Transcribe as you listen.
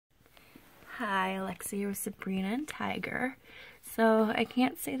Hi, Alexia here with Sabrina and Tiger. So I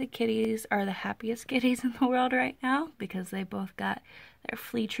can't say the kitties are the happiest kitties in the world right now because they both got their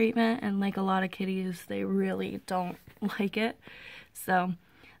flea treatment, and like a lot of kitties, they really don't like it. So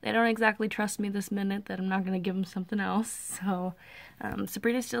they don't exactly trust me this minute that I'm not going to give them something else. So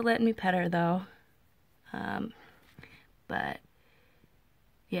Sabrina's still letting me pet her though. But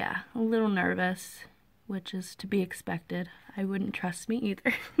yeah, a little nervous, which is to be expected. I wouldn't trust me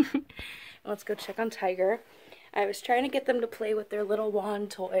either. Let's go check on Tiger. I was trying to get them to play with their little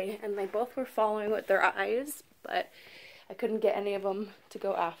wand toy, and they both were following with their eyes, but I couldn't get any of them to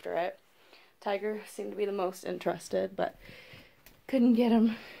go after it. Tiger seemed to be the most interested, but couldn't get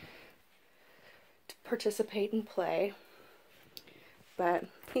him to participate and play. But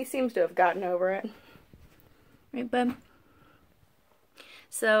he seems to have gotten over it. Right, bud?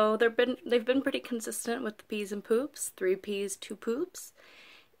 So they've been pretty consistent with the pees and poops. 3 pees, 2 poops.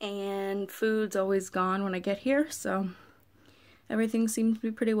 And food's always gone when I get here, so everything seems to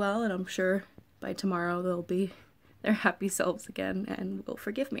be pretty well, and I'm sure by tomorrow they'll be their happy selves again and will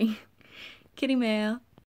forgive me. Kitty mail.